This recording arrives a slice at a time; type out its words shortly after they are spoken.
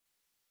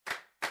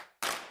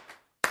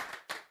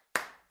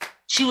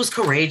She was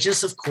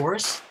courageous, of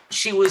course.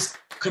 She was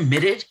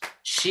committed.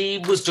 She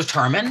was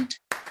determined.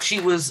 She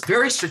was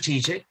very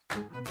strategic,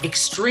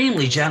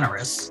 extremely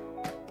generous.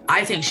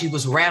 I think she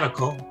was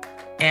radical,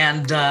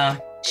 and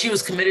she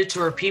was committed to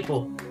her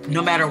people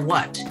no matter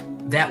what.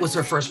 That was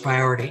her first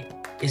priority,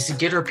 is to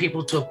get her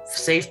people to a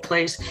safe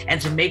place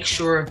and to make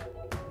sure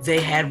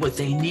they had what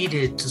they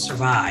needed to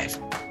survive.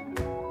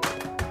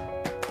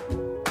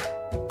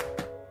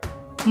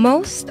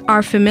 Most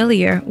are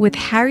familiar with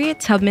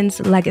Harriet Tubman's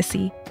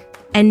legacy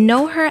and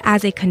know her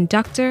as a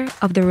conductor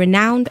of the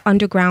renowned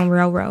Underground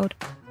Railroad.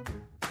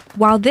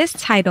 While this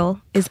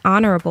title is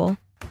honorable,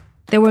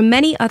 there were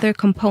many other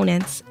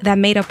components that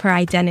made up her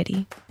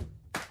identity.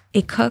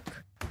 A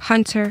cook,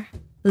 hunter,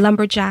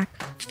 lumberjack,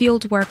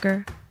 field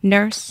worker,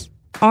 nurse,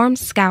 armed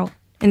scout,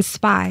 and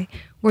spy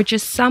were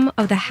just some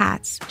of the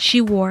hats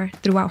she wore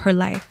throughout her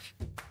life.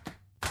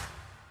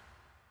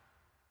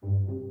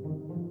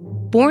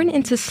 Born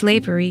into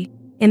slavery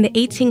in the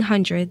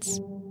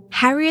 1800s,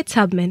 Harriet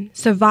Tubman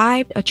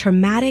survived a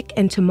traumatic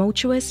and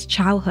tumultuous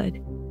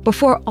childhood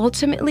before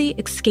ultimately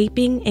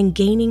escaping and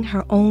gaining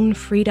her own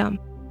freedom.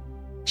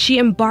 She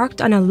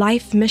embarked on a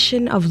life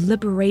mission of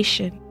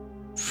liberation,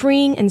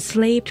 freeing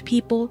enslaved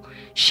people,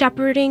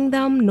 shepherding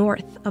them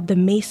north of the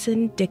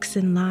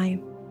Mason-Dixon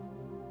line.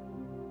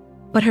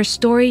 But her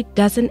story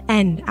doesn't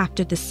end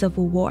after the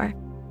Civil War.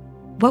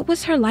 What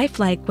was her life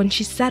like when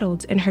she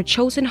settled in her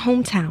chosen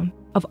hometown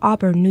of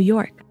Auburn, New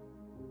York?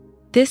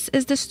 This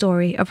is the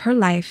story of her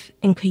life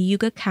in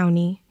Cayuga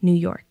County, New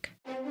York.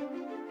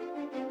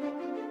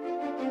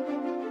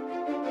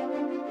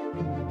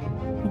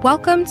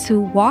 Welcome to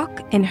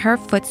Walk in Her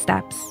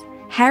Footsteps,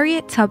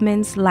 Harriet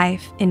Tubman's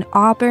life in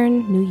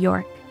Auburn, New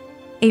York,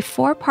 a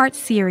 4-part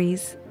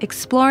series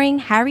exploring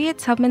Harriet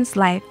Tubman's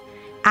life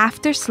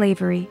after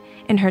slavery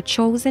in her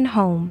chosen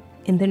home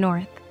in the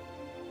North.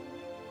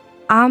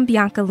 I'm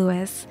Bianca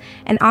Lewis,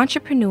 an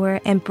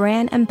entrepreneur and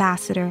brand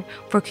ambassador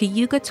for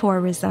Cayuga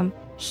Tourism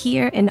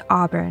here in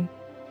Auburn.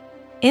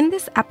 In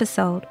this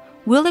episode,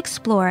 we'll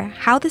explore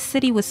how the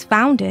city was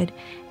founded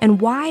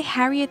and why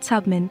Harriet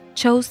Tubman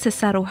chose to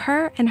settle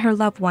her and her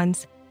loved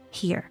ones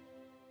here.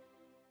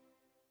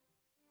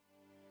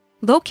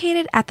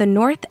 Located at the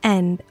north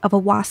end of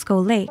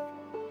Owasco Lake,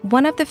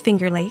 one of the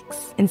Finger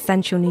Lakes in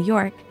central New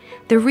York,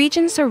 the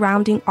region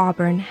surrounding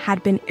Auburn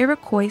had been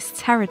Iroquois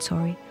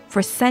territory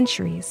for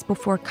centuries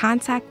before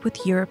contact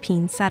with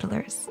European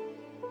settlers.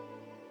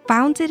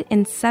 Founded in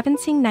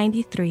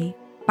 1793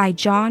 by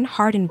John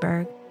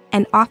Hardenberg,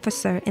 an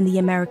officer in the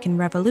American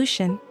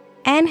Revolution,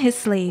 and his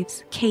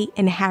slaves Kate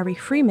and Harry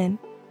Freeman,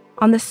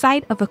 on the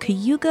site of a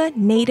Cayuga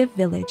native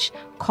village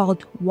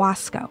called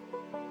Wasco.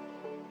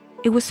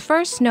 It was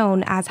first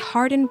known as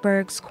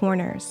Hardenberg's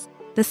Corners.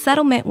 The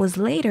settlement was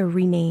later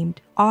renamed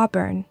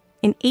Auburn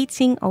in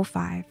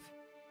 1805.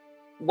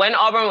 When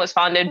Auburn was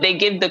founded, they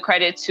give the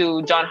credit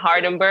to John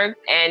Hardenberg,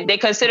 and they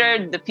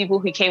considered the people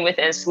who came with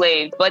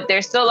enslaved. But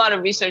there's still a lot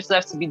of research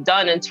left to be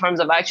done in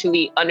terms of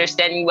actually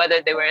understanding whether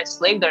they were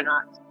enslaved or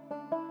not.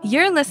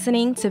 You're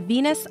listening to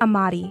Venus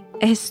Amati,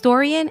 a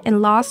historian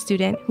and law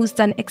student who's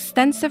done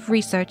extensive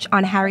research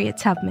on Harriet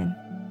Tubman.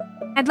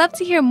 I'd love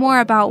to hear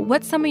more about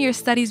what some of your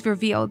studies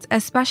revealed,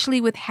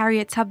 especially with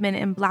Harriet Tubman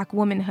and Black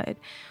womanhood.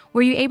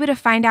 Were you able to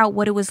find out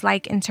what it was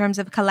like in terms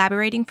of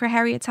collaborating for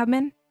Harriet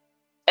Tubman?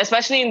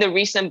 Especially in the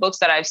recent books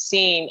that I've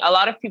seen, a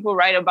lot of people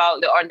write about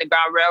the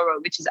Underground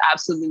Railroad, which is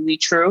absolutely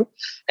true.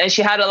 And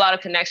she had a lot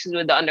of connections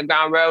with the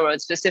Underground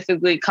Railroad,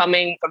 specifically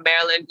coming from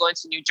Maryland, going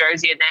to New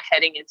Jersey, and then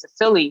heading into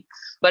Philly.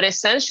 But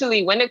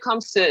essentially, when it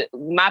comes to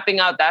mapping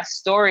out that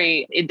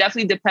story, it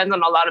definitely depends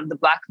on a lot of the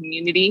Black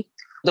community,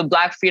 the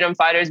Black freedom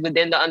fighters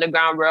within the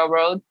Underground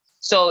Railroad.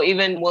 So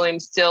even William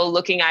Still,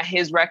 looking at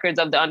his records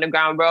of the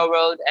Underground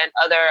Railroad and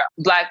other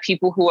Black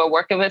people who were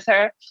working with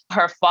her,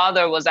 her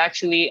father was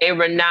actually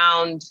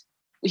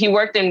he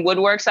worked in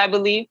woodworks, I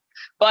believe,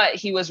 but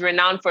he was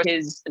renowned for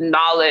his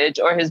knowledge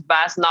or his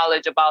vast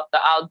knowledge about the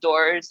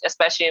outdoors,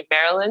 especially in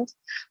Maryland,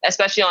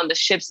 especially on the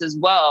ships as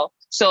well.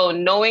 So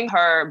knowing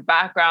her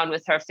background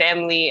with her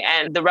family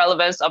and the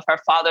relevance of her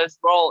father's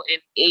role in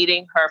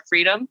aiding her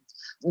freedom,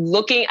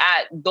 looking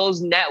at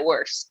those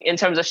networks in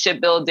terms of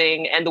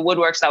shipbuilding and the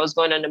woodworks that was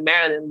going on in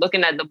Maryland,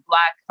 looking at the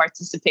Black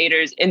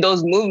participators in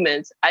those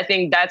movements, I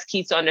think that's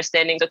key to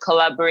understanding the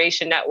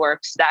collaboration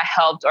networks that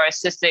helped or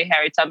assisted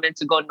Harriet Tubman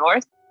to go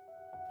north.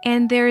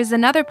 And there is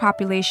another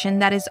population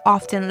that is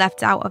often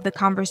left out of the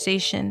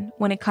conversation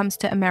when it comes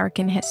to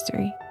American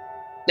history.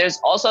 There's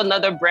also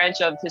another branch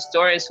of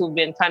historians who've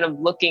been kind of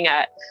looking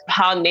at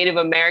how Native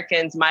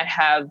Americans might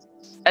have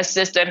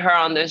assisted her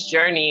on this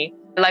journey.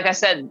 Like I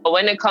said,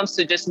 when it comes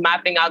to just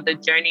mapping out the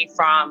journey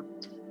from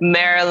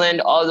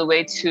Maryland all the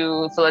way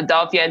to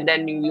Philadelphia and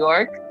then New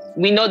York,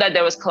 we know that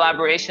there was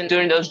collaboration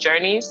during those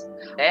journeys.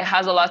 It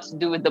has a lot to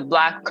do with the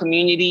Black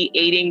community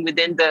aiding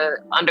within the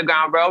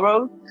Underground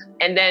Railroad.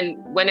 And then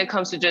when it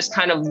comes to just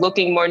kind of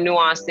looking more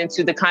nuanced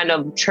into the kind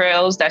of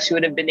trails that she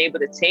would have been able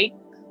to take,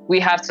 we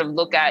have to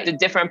look at the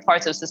different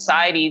parts of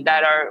society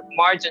that are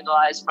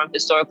marginalized from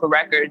historical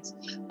records,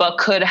 but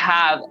could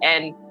have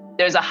and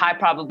there's a high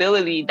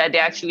probability that they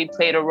actually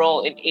played a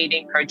role in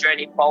aiding her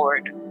journey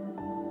forward.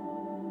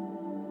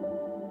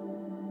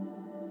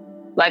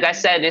 Like I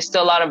said, there's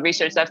still a lot of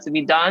research left to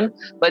be done,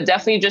 but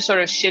definitely just sort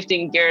of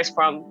shifting gears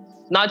from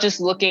not just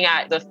looking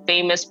at the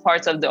famous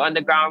parts of the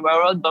Underground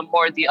Railroad, but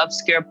more the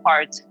obscure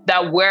parts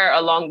that were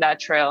along that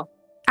trail.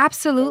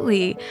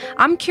 Absolutely.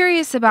 I'm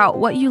curious about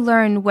what you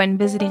learned when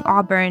visiting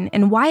Auburn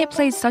and why it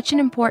played such an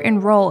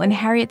important role in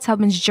Harriet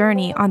Tubman's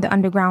journey on the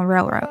Underground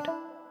Railroad.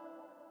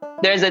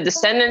 There's a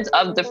descendant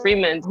of the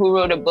Freemen who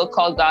wrote a book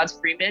called God's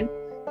Freemen.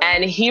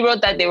 And he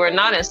wrote that they were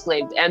not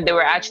enslaved and they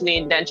were actually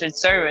indentured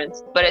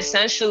servants. But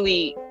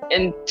essentially,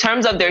 in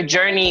terms of their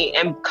journey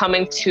and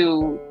coming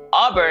to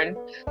Auburn,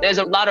 there's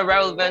a lot of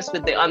relevance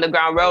with the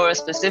Underground Railroad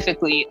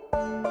specifically.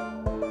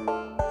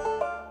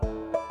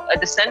 A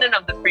descendant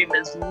of the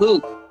Freemen,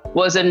 Luke,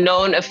 was a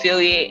known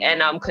affiliate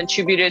and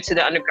contributor to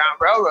the Underground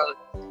Railroad.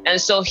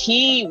 And so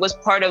he was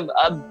part of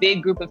a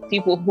big group of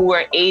people who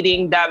were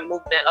aiding that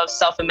movement of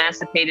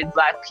self-emancipated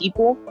Black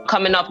people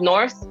coming up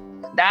north.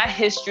 That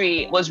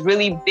history was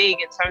really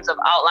big in terms of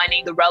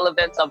outlining the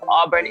relevance of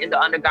Auburn in the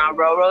Underground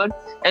Railroad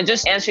and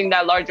just answering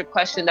that larger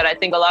question that I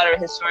think a lot of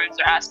historians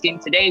are asking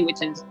today,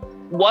 which is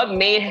what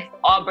made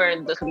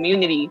Auburn the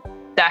community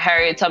that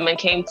Harriet Tubman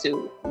came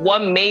to? What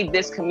made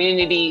this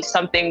community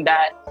something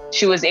that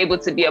she was able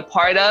to be a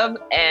part of?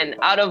 And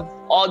out of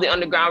all the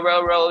Underground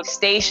Railroad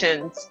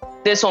stations,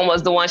 this one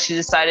was the one she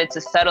decided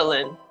to settle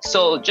in.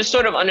 So just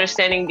sort of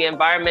understanding the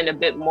environment a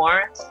bit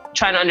more,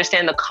 trying to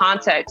understand the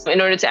context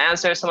in order to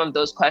answer some of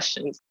those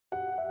questions.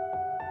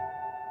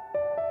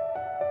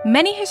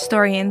 Many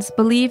historians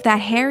believe that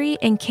Harry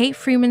and Kate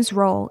Freeman's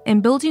role in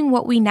building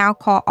what we now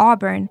call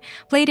Auburn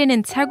played an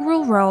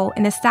integral role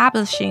in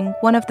establishing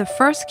one of the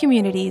first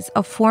communities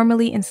of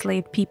formerly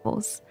enslaved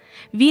peoples.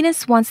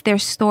 Venus wants their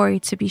story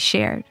to be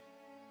shared.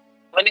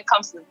 When it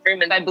comes to the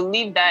Freemen, I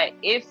believe that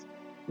if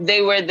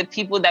they were the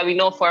people that we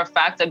know for a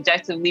fact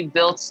objectively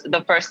built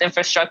the first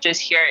infrastructures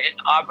here in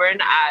Auburn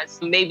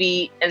as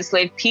maybe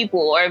enslaved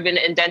people or even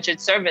indentured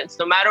servants,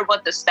 no matter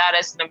what the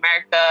status in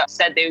America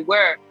said they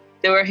were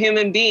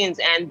human beings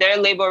and their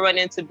labor went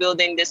into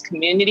building this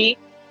community.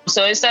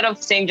 So instead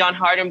of saying John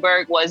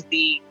Hardenberg was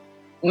the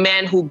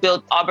man who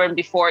built Auburn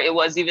before it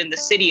was even the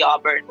city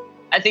Auburn,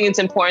 I think it's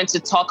important to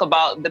talk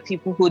about the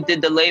people who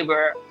did the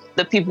labor,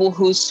 the people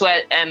whose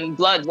sweat and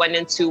blood went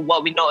into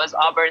what we know as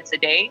Auburn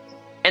today.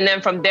 And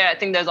then from there, I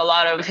think there's a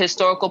lot of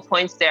historical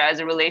points there as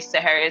it relates to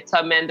Harriet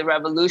Tubman, the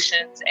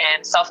revolutions,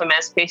 and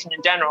self-emancipation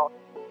in general.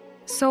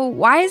 So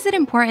why is it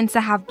important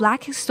to have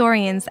Black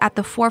historians at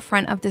the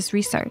forefront of this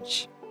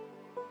research?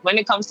 When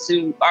it comes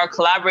to our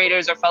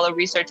collaborators or fellow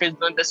researchers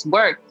doing this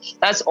work,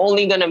 that's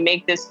only going to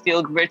make this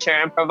field richer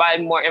and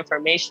provide more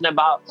information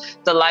about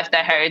the life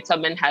that Harriet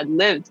Tubman had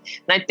lived.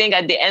 And I think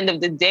at the end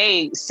of the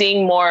day,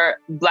 seeing more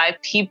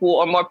Black people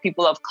or more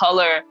people of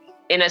color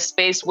in a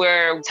space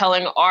where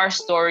telling our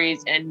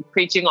stories and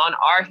preaching on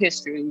our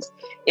histories,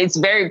 it's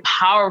very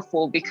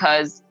powerful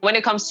because when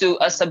it comes to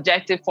a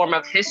subjective form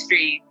of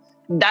history,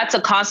 that's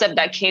a concept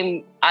that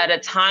came at a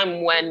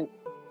time when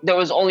there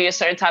was only a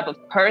certain type of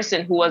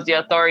person who was the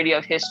authority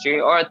of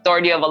history or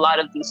authority of a lot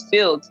of these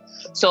fields.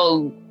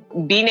 So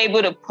being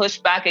able to push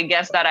back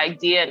against that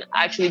idea and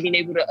actually being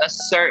able to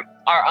assert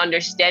our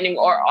understanding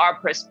or our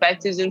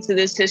perspectives into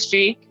this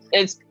history,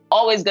 it's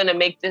always going to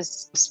make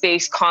this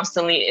space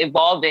constantly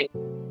evolving.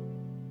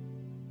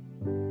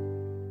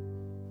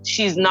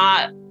 She's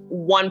not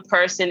one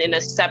person in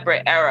a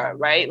separate era,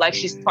 right? Like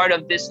she's part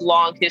of this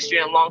long history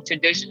and long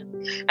tradition.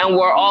 And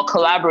we're all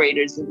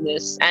collaborators in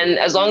this. And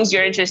as long as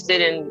you're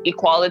interested in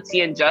equality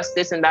and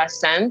justice in that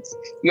sense,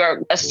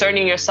 you're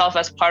asserting yourself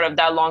as part of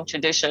that long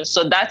tradition.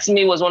 So that to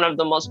me was one of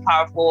the most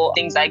powerful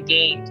things I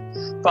gained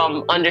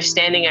from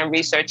understanding and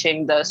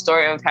researching the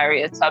story of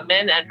Harriet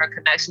Tubman and her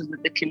connections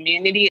with the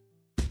community.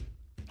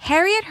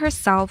 Harriet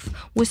herself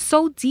was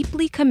so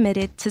deeply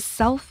committed to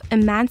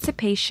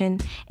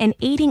self-emancipation and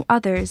aiding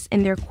others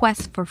in their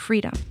quest for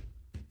freedom.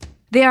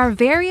 There are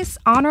various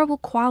honorable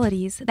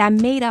qualities that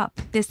made up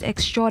this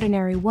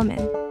extraordinary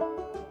woman.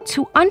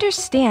 To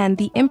understand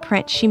the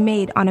imprint she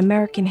made on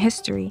American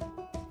history,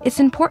 it's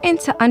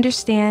important to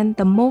understand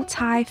the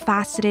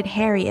multifaceted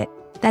Harriet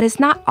that is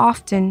not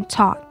often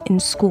taught in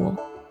school.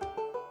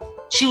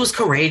 She was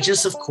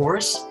courageous, of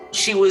course.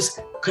 She was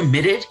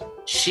committed.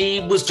 She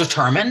was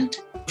determined.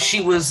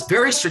 She was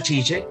very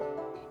strategic,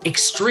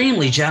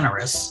 extremely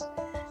generous.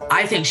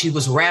 I think she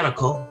was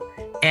radical.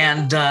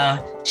 And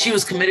she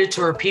was committed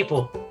to her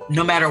people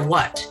no matter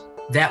what.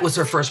 That was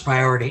her first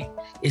priority,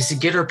 is to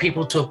get her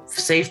people to a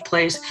safe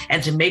place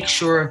and to make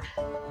sure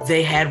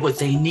they had what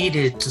they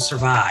needed to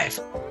survive.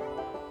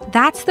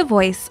 That's the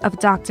voice of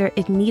Dr.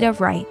 Ignita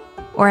Wright,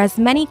 or as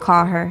many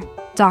call her,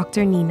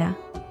 Dr. Nina.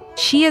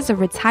 She is a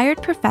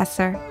retired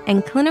professor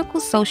and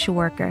clinical social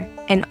worker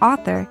and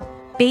author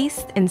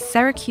based in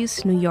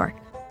Syracuse, New York.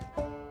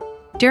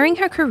 During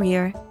her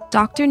career,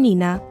 Dr.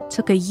 Nina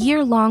took a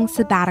year-long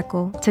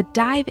sabbatical to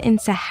dive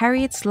into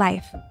Harriet's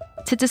life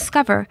to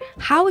discover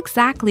how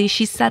exactly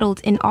she settled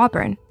in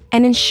Auburn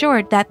and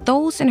ensured that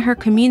those in her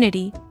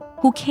community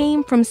who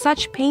came from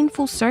such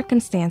painful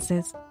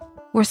circumstances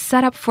were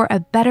set up for a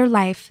better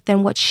life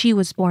than what she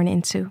was born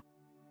into.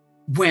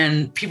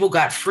 When people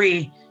got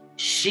free,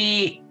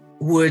 she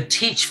would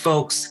teach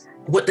folks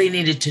what they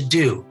needed to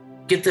do,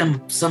 get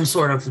them some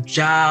sort of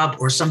job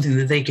or something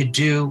that they could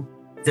do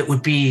that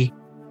would be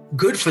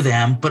good for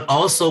them, but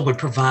also would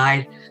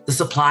provide the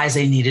supplies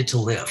they needed to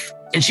live.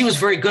 And she was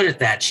very good at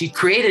that. She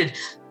created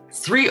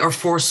 3 or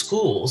 4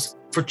 schools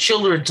for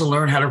children to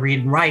learn how to read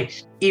and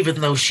write, even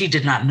though she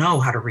did not know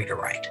how to read or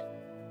write.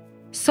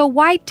 So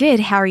why did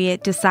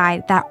Harriet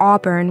decide that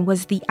Auburn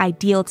was the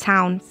ideal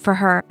town for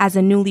her as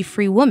a newly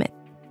free woman?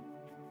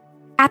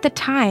 At the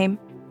time,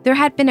 there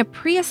had been a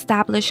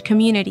pre-established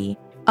community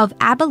of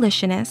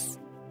abolitionists,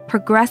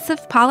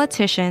 progressive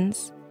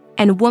politicians,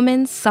 and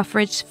women's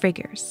suffrage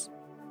figures.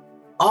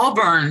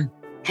 Auburn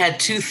had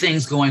 2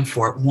 things going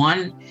for it.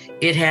 One,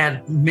 it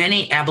had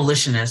many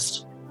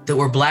abolitionists that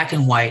were Black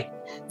and white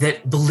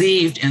that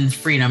believed in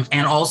freedom,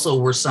 and also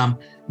were some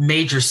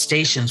major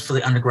stations for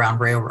the Underground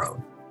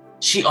Railroad.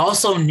 She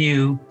also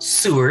knew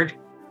Seward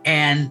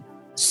and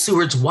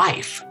Seward's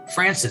wife,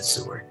 Frances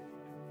Seward.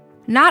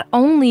 Not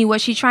only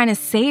was she trying to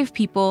save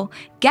people,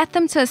 get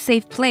them to a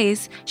safe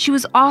place, she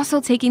was also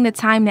taking the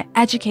time to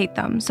educate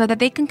them so that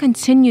they can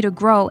continue to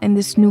grow in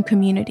this new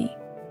community.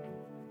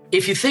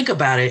 If you think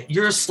about it,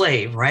 you're a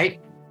slave, right?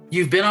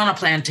 You've been on a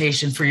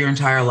plantation for your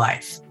entire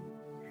life.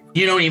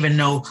 You don't even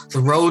know the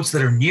roads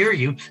that are near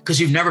you because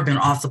you've never been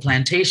off the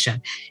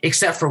plantation,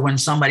 except for when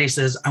somebody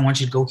says, I want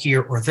you to go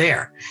here or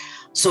there.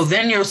 So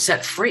then you're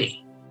set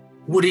free.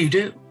 What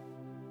do?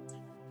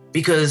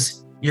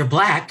 Because you're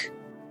Black,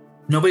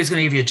 nobody's going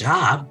to give you a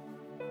job.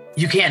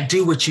 You can't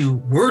do what you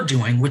were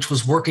doing, which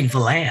was working for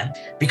land,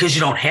 because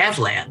you don't have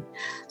land.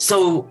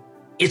 So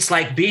it's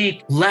like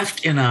being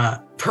left in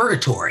a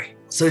purgatory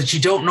so that you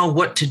don't know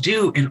what to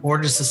do in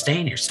order to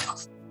sustain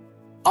yourself.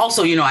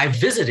 Also, I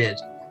visited,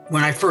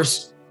 when I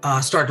first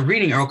started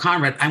reading Earl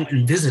Conrad, I went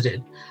and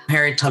visited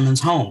Harriet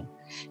Tubman's home.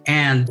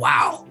 And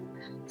wow,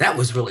 that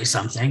was really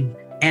something.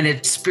 And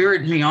it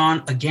spurred me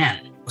on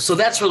again. So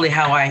that's really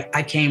how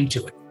I came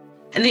to it.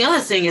 And the other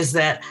thing is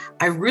that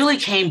I really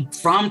came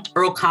from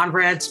Earl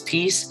Conrad's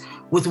piece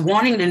with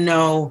wanting to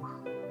know,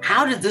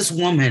 how did this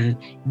woman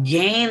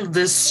gain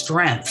this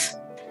strength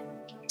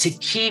to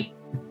keep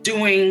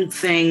doing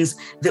things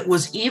that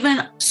was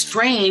even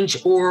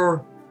strange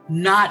or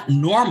not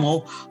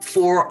normal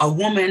for a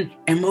woman,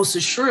 and most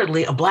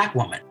assuredly a Black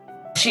woman?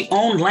 She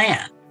owned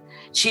land.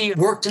 She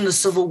worked in the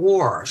Civil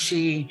War.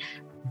 She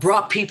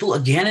brought people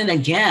again and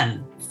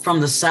again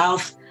from the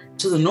South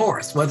to the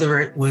North, whether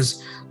it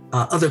was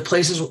other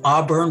places,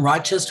 Auburn,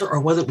 Rochester, or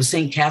whether it was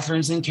St.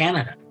 Catharines in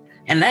Canada.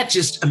 And that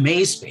just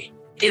amazed me.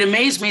 It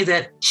amazed me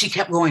that she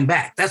kept going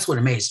back. That's what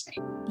amazed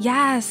me.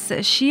 Yes,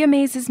 she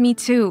amazes me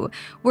too.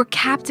 We're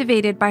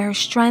captivated by her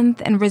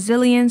strength and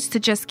resilience to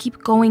just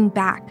keep going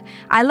back.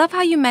 I love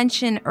how you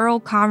mentioned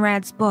Earl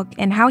Conrad's book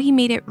and how he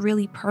made it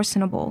really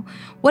personable.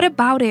 What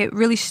about it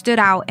really stood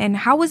out, and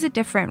how was it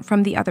different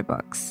from the other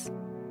books?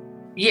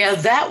 Yeah,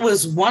 that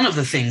was one of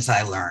the things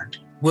I learned.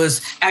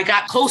 Was I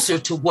got closer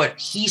to what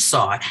he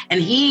saw,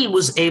 and he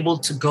was able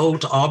to go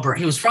to Auburn.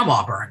 He was from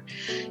Auburn.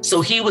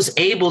 So he was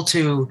able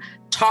to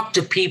talk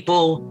to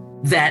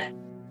people that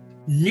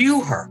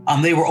knew her.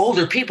 They were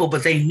older people,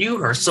 but they knew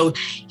her. So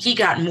he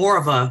got more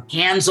of a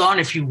hands-on,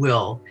 if you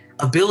will,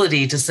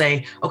 ability to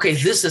say, okay,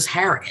 this is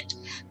Harriet.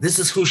 This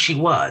is who she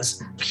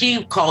was.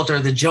 He called her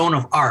the Joan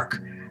of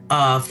Arc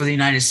for the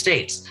United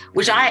States,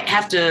 which I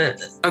have to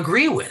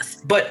agree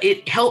with. But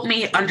it helped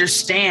me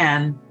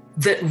understand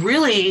that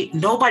really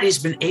nobody's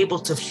been able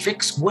to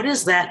fix what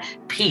is that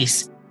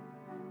piece.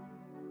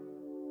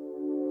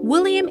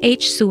 William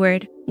H.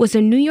 Seward was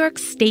a New York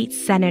State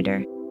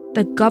Senator,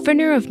 the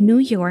Governor of New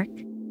York,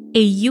 a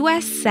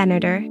U.S.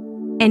 Senator,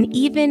 and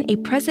even a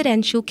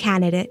presidential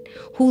candidate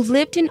who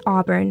lived in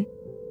Auburn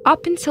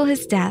up until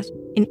his death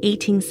in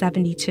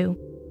 1872.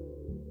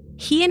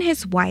 He and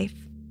his wife,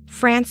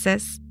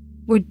 Frances,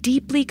 were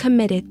deeply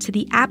committed to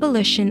the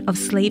abolition of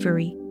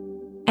slavery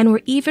and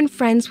were even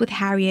friends with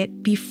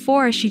Harriet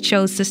before she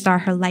chose to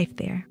start her life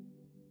there.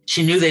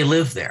 She knew they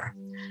lived there.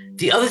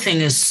 The other thing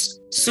is,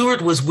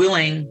 Seward was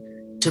willing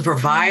to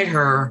provide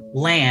her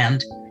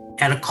land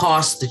at a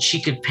cost that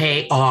she could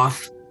pay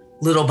off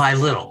little by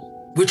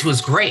little, which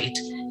was great.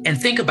 And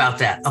think about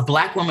that. A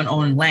Black woman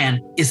owning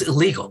land is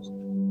illegal.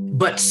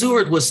 But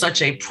Seward was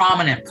such a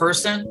prominent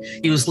person.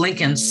 He was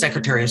Lincoln's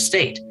Secretary of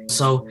State.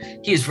 So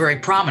he was very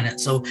prominent.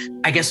 So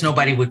I guess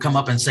nobody would come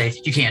up and say,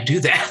 you can't do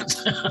that.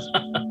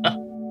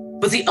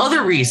 But the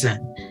other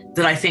reason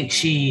that I think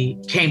she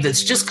came,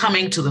 that's just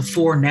coming to the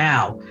fore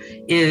now,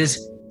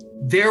 is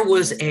there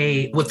was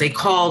what they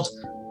called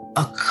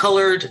a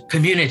colored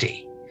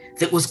community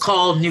that was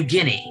called New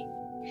Guinea.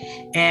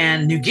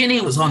 And New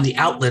Guinea was on the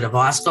outlet of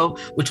Wasco,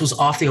 which was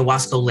off the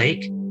Owasco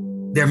Lake.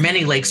 There are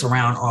many lakes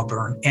around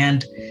Auburn.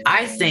 And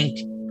I think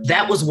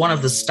that was one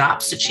of the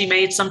stops that she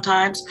made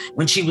sometimes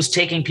when she was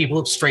taking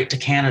people straight to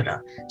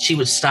Canada. She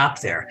would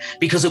stop there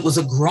because it was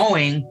a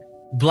growing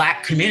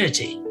Black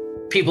community.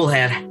 People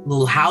had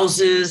little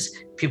houses,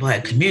 people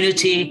had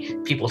community,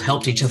 people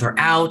helped each other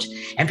out,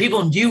 and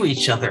people knew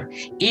each other.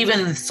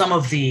 Even some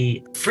of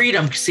the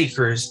freedom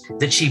seekers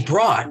that she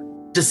brought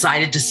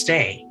decided to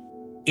stay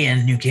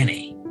in New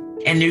Guinea.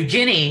 And New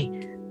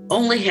Guinea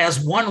only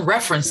has one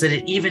reference that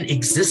it even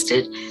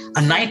existed.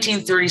 A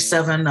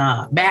 1937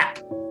 map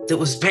that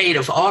was made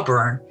of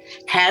Auburn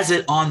has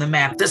it on the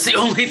map. That's the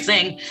only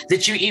thing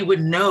that you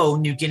would know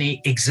New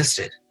Guinea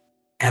existed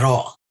at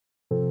all.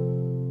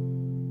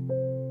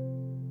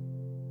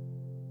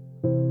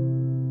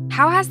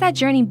 How has that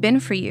journey been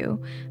for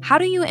you? How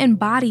do you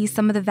embody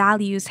some of the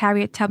values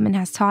Harriet Tubman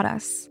has taught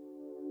us?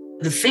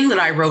 The thing that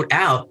I wrote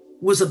out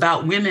was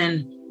about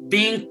women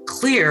being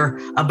clear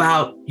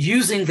about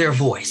using their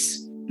voice,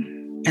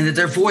 and that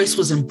their voice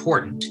was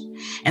important.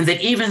 And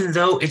that even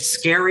though it's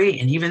scary,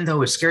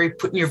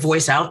 putting your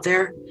voice out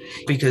there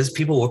because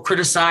people will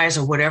criticize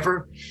or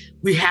whatever,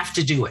 we have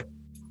to do it.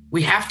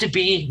 We have to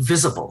be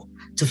visible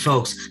to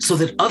folks so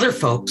that other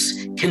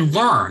folks can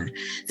learn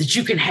that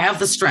you can have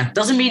the strength.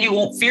 Doesn't mean you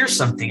won't fear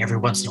something every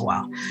once in a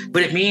while,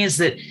 but it means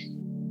that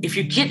if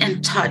you get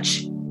in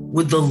touch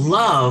with the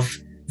love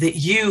that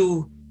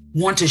you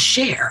want to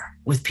share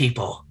with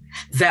people,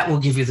 that will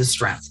give you the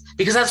strength.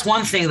 Because that's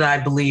one thing that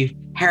I believe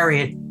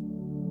Harriet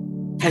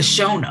has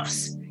shown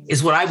us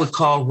is what I would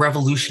call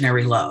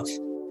revolutionary love.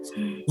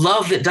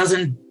 Love that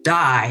doesn't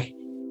die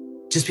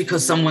just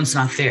because someone's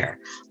not there.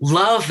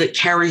 Love that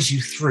carries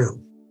you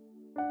through.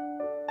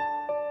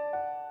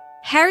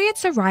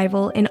 Harriet's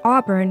arrival in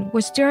Auburn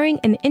was during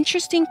an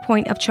interesting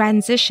point of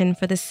transition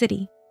for the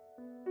city.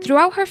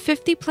 Throughout her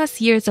 50-plus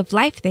years of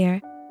life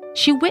there,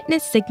 she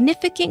witnessed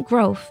significant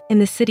growth in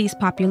the city's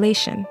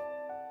population.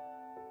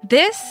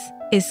 This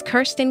is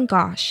Kirsten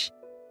Gosch.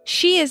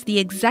 She is the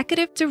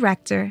executive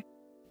director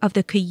of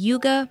the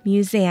Cayuga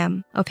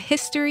Museum of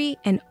History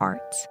and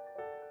Art.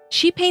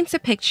 She paints a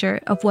picture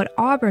of what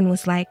Auburn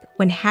was like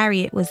when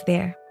Harriet was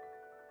there.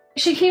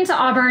 She came to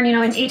Auburn, in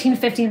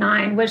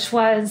 1859, which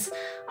was,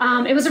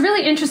 it was a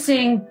really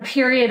interesting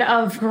period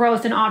of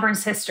growth in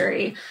Auburn's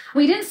history.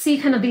 We didn't see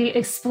kind of the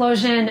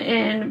explosion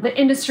in the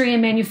industry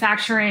and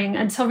manufacturing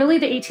until really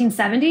the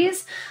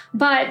 1870s.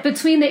 But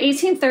between the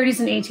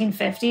 1830s and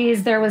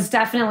 1850s, there was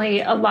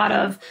definitely a lot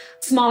of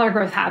smaller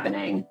growth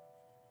happening.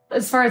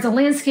 As far as the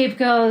landscape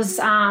goes,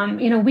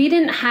 we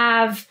didn't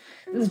have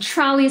the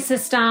trolley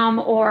system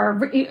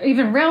or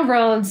even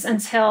railroads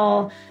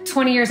until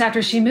 20 years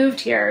after she moved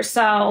here.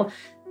 So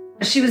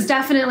she was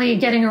definitely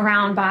getting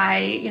around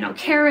by,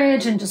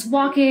 carriage and just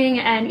walking.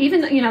 And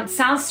even,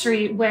 South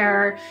Street,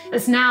 where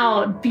it's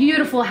now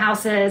beautiful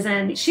houses,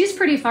 and she's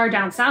pretty far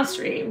down South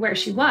Street where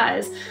she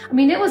was. I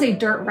mean, it was a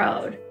dirt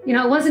road.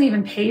 It wasn't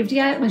even paved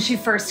yet when she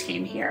first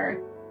came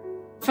here.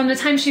 From the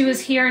time she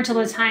was here until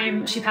the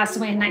time she passed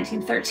away in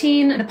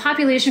 1913, the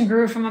population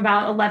grew from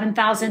about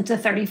 11,000 to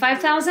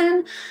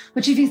 35,000,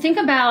 which if you think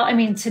about,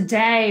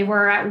 today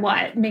we're at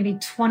what, maybe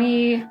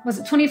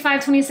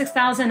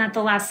 26,000 at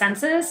the last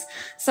census.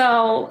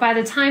 So by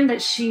the time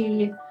that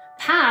she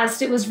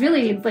passed, it was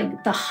really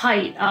like the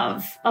height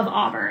of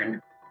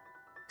Auburn.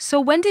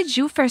 So when did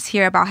you first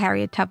hear about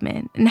Harriet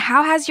Tubman, and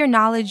how has your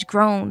knowledge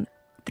grown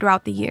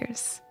throughout the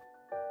years?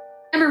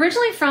 I'm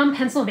originally from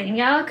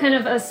Pennsylvania, kind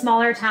of a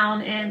smaller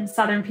town in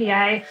southern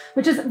PA,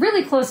 which is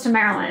really close to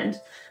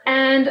Maryland.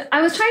 And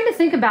I was trying to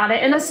think about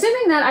it, and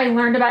assuming that I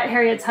learned about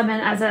Harriet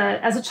Tubman as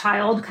a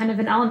child, kind of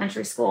in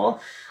elementary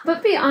school.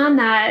 But beyond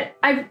that,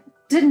 I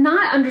did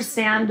not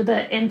understand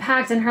the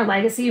impact and her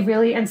legacy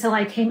really until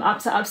I came up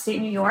to upstate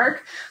New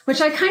York,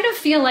 which I kind of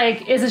feel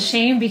like is a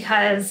shame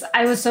because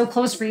I was so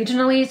close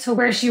regionally to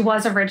where she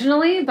was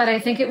originally. But I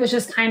think it was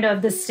just kind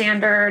of the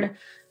standard,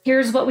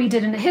 here's what we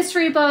did in the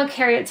history book.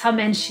 Harriet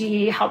Tubman,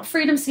 she helped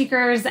freedom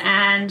seekers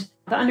and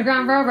the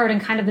Underground Railroad and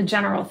kind of the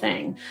general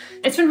thing.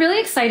 It's been really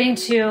exciting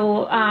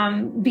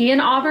to be in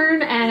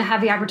Auburn and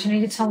have the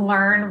opportunity to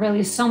learn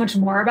really so much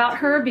more about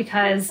her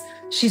because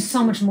she's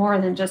so much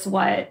more than just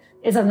what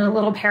is in a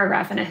little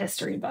paragraph in a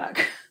history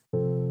book.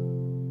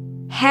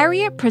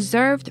 Harriet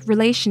preserved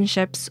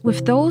relationships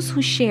with those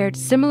who shared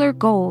similar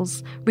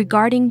goals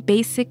regarding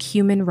basic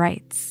human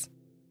rights.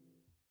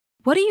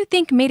 What do you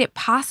think made it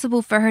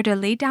possible for her to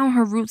lay down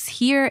her roots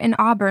here in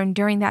Auburn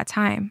during that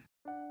time?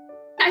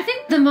 I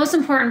think the most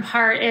important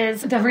part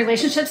is the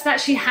relationships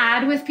that she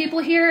had with people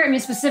here.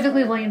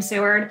 Specifically William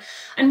Seward.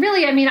 And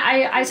really,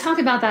 I talk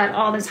about that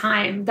all the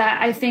time,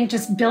 that I think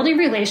just building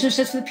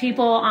relationships with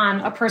people on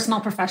a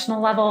personal,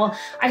 professional level,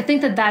 I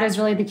think that is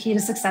really the key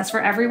to success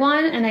for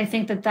everyone. And I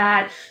think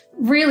that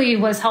really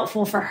was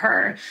helpful for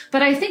her.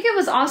 But I think it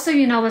was also,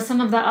 with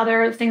some of the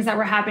other things that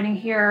were happening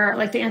here,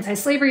 like the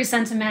anti-slavery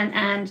sentiment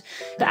and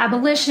the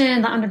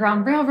abolition, the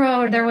Underground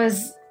Railroad, there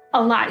was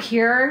a lot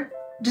here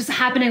just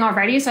happening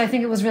already. So I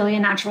think it was really a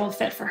natural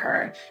fit for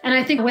her. And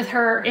I think with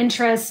her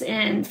interests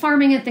in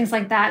farming and things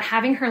like that,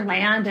 having her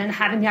land and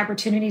having the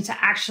opportunity to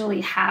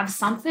actually have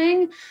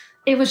something,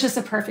 it was just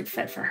a perfect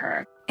fit for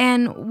her.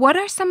 And what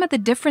are some of the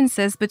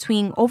differences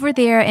between over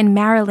there in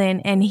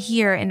Maryland and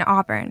here in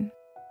Auburn?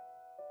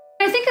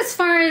 I think as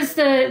far as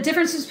the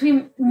differences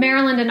between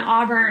Maryland and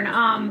Auburn,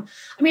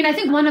 I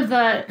think one of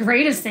the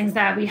greatest things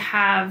that we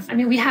have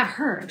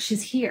her.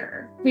 She's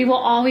here. We will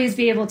always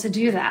be able to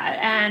do that.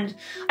 And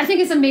I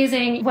think it's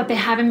amazing what they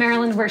have in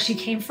Maryland, where she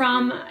came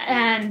from,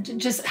 and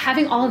just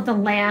having all of the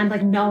land,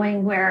 like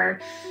knowing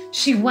where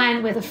she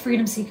went with the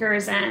freedom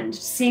seekers and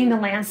seeing the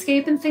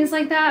landscape and things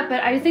like that.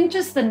 But I think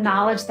just the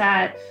knowledge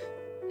that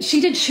she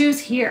did choose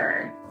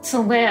here to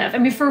live.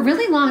 For a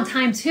really long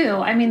time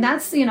too.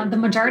 That's, the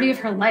majority of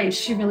her life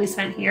she really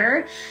spent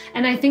here.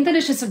 And I think that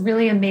it's just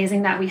really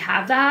amazing that we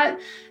have that.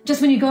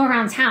 Just when you go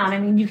around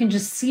town, you can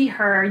just see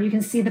her, you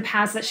can see the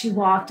paths that she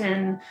walked.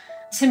 And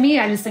to me,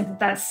 I just think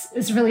that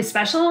is really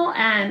special.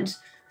 And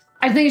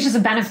I think it's just a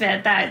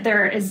benefit that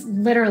there is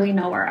literally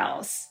nowhere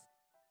else.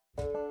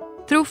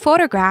 Through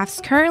photographs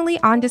currently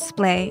on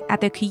display at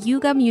the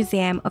Cayuga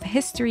Museum of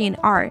History and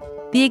Art,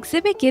 the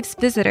exhibit gives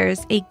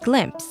visitors a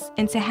glimpse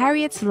into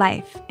Harriet's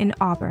life in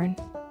Auburn.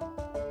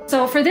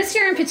 So for this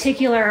year in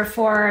particular,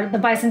 for the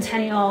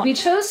bicentennial, we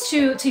chose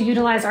to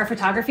utilize our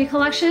photography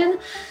collection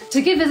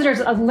to give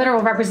visitors a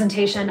literal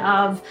representation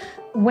of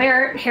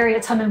where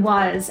Harriet Tubman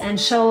was and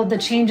show the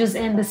changes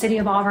in the city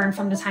of Auburn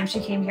from the time she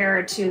came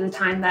here to the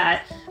time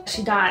that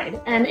she died.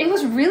 And it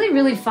was really,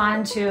 really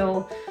fun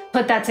to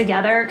put that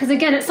together. Because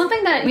again, it's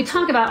something that we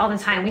talk about all the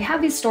time. We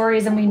have these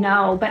stories and we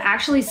know, but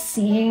actually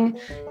seeing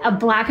a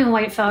black and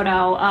white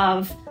photo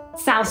of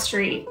South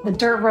Street, the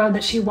dirt road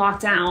that she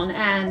walked down.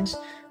 And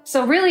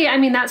so really,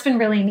 that's been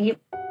really neat.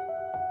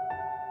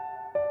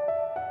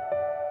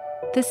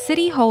 The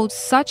city holds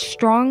such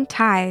strong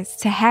ties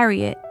to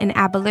Harriet and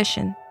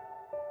abolition.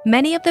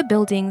 Many of the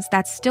buildings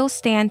that still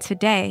stand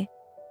today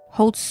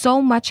hold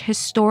so much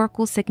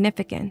historical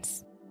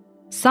significance.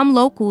 Some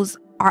locals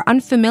are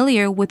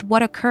unfamiliar with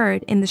what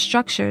occurred in the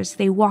structures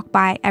they walk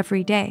by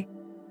every day,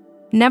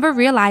 never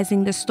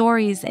realizing the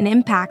stories and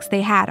impacts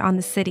they had on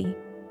the city.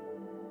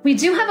 We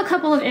do have a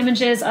couple of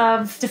images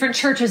of different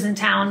churches in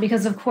town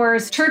because, of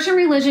course, church and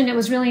religion, it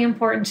was really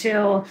important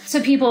to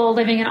people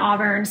living in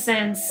Auburn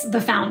since the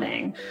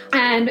founding.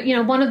 And,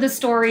 one of the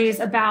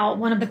stories about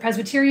one of the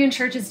Presbyterian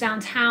churches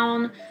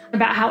downtown,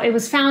 about how it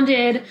was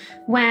founded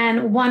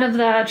when one of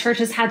the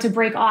churches had to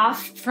break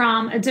off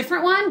from a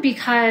different one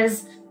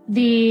because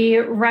the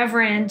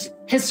reverend,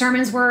 his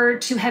sermons were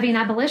too heavy in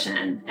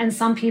abolition, and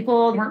some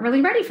people weren't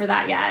really ready for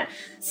that yet.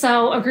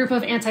 So a group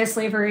of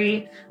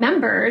anti-slavery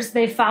members,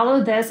 they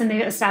followed this and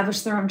they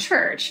established their own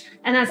church.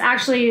 And that's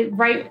actually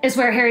is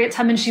where Harriet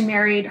Tubman, she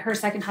married her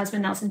second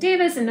husband, Nelson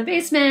Davis, in the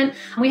basement.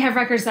 We have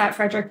records that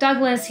Frederick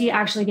Douglass, he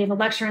actually gave a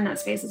lecture in that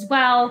space as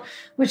well,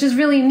 which is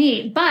really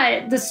neat.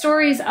 But the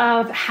stories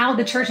of how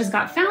the churches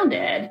got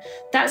founded,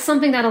 that's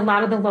something that a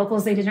lot of the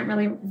locals, they didn't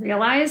really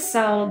realize.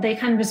 So they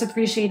kind of just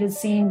appreciated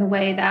seeing the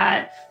way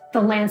that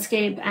the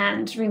landscape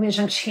and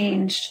religion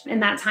changed in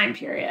that time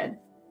period.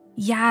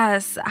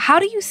 Yes. How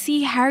do you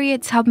see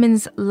Harriet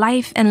Tubman's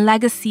life and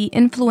legacy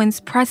influence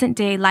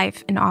present-day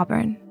life in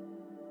Auburn?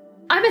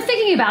 I've been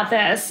thinking about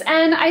this,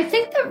 and I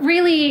think that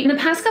really in the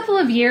past couple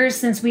of years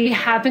since we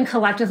have been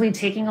collectively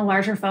taking a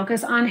larger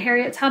focus on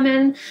Harriet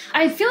Tubman,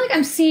 I feel like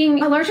I'm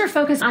seeing a larger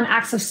focus on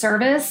acts of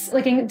service,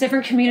 like in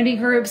different community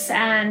groups,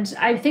 and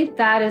I think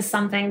that is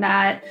something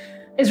that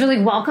is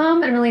really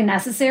welcome and really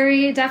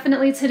necessary,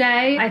 definitely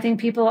today. I think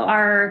people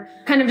are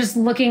kind of just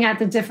looking at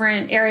the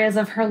different areas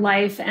of her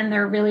life and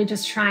they're really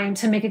just trying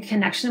to make a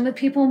connection with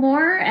people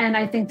more. And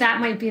I think that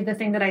might be the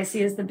thing that I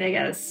see as the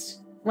biggest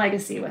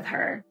legacy with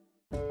her.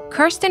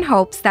 Kirsten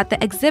hopes that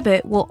the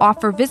exhibit will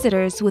offer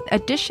visitors with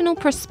additional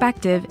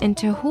perspective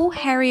into who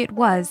Harriet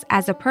was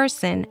as a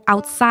person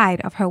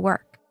outside of her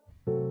work.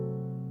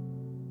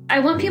 I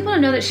want people to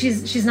know that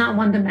she's not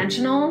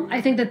one-dimensional. I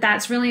think that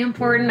that's really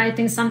important. I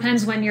think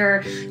sometimes when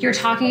you're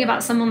talking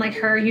about someone like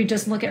her, you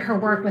just look at her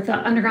work with the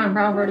Underground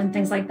Railroad and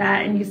things like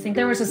that, and you think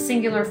there was a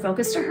singular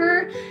focus to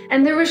her,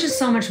 and there was just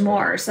so much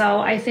more. So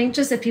I think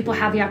just that people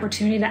have the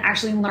opportunity to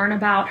actually learn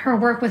about her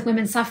work with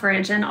women's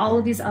suffrage and all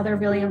of these other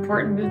really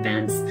important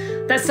movements,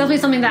 that's definitely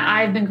something that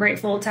I've been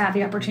grateful to have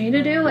the opportunity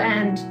to do,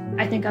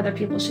 and I think other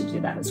people should do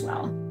that as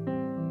well.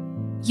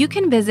 You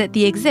can visit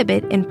the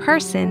exhibit in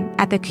person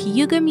at the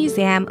Cayuga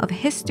Museum of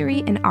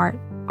History and Art,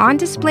 on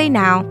display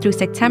now through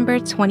September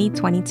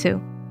 2022.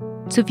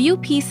 To view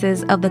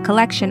pieces of the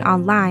collection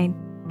online,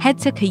 head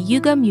to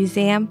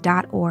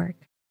cayugamuseum.org.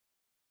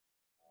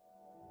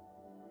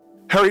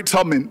 Harriet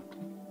Tubman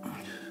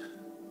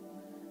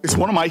is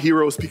one of my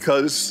heroes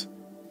because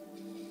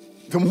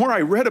the more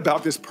I read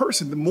about this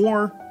person, the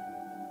more,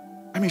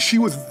 she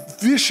was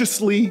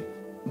viciously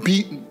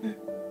beaten.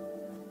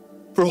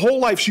 For her whole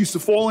life, she used to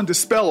fall into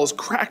spells,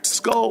 cracked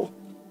skull.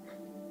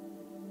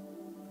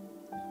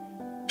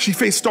 She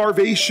faced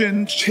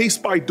starvation,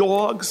 chased by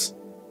dogs.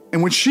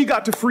 And when she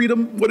got to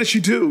freedom, what did she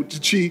do?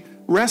 Did she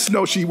rest?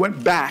 No, she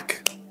went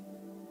back.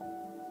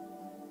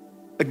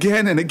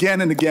 Again and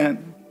again and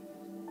again.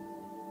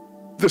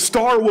 The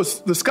sky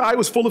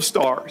was full of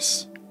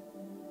stars.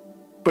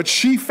 But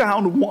she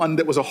found one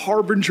that was a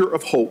harbinger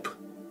of hope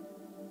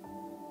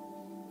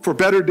for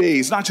better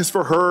days, not just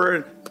for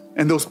her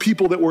and those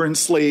people that were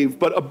enslaved,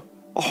 but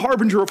a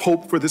harbinger of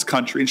hope for this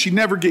country, and she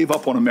never gave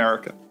up on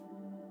America.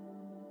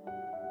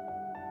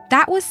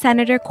 That was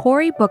Senator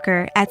Cory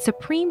Booker at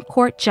Supreme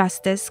Court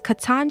Justice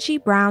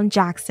Ketanji Brown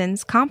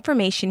Jackson's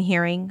confirmation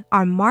hearing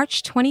on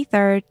March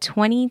 23,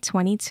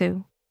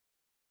 2022.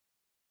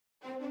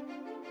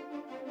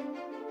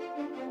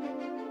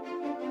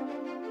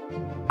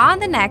 On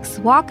the next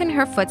Walk in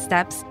Her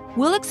Footsteps,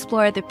 we'll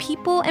explore the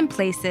people and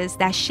places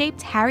that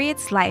shaped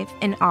Harriet's life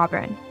in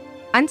Auburn.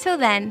 Until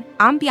then,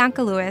 I'm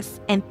Bianca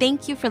Lewis, and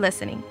thank you for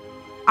listening.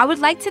 I would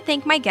like to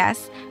thank my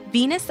guests,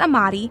 Venus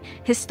Amati,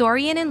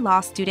 historian and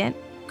law student,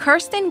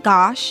 Kirsten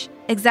Gosch,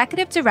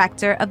 Executive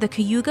Director of the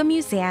Cayuga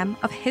Museum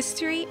of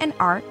History and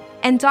Art,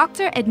 and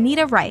Dr.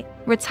 Ednita Wright,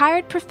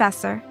 retired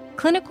professor,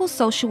 clinical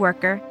social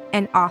worker,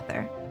 and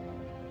author.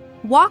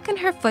 Walk in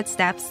Her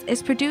Footsteps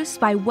is produced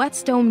by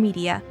Whetstone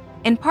Media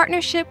in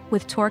partnership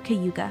with Tor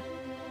Cayuga.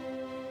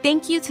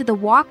 Thank you to the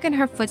Walk in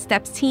Her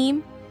Footsteps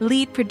team,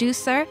 lead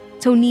producer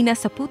Tonina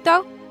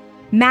Saputo,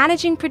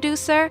 managing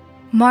producer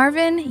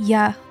Marvin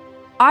Yeh,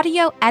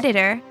 audio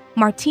editor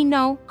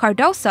Martino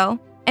Cardoso,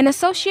 and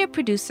associate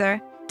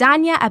producer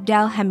Danya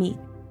Abdel Hamid.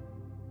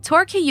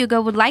 Tor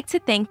Cayuga would like to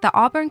thank the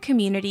Auburn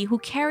community who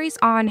carries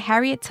on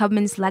Harriet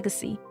Tubman's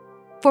legacy.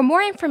 For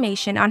more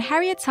information on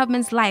Harriet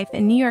Tubman's life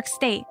in New York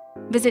State,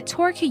 visit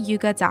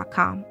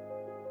torcayuga.com.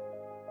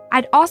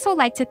 I'd also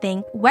like to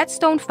thank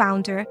Whetstone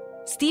founder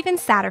Stephen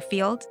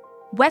Satterfield,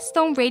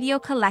 Whetstone Radio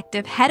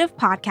Collective head of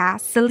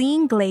podcast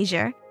Celine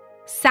Glazier,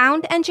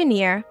 sound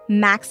engineer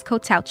Max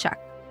Kotelchuk,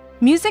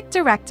 music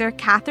director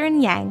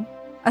Catherine Yang,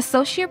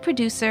 associate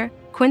producer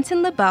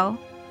Quentin LeBeau,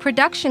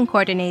 production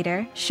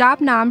coordinator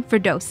Shabnam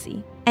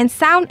Firdousi, and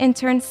sound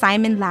intern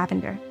Simon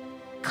Lavender.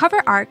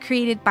 Cover art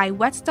created by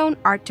Whetstone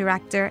art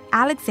director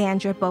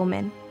Alexandra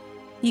Bowman.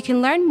 You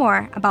can learn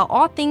more about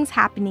all things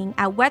happening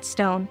at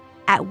Whetstone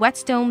at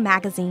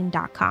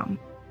whetstonemagazine.com.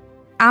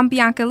 I'm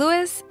Bianca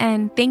Lewis,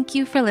 and thank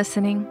you for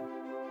listening.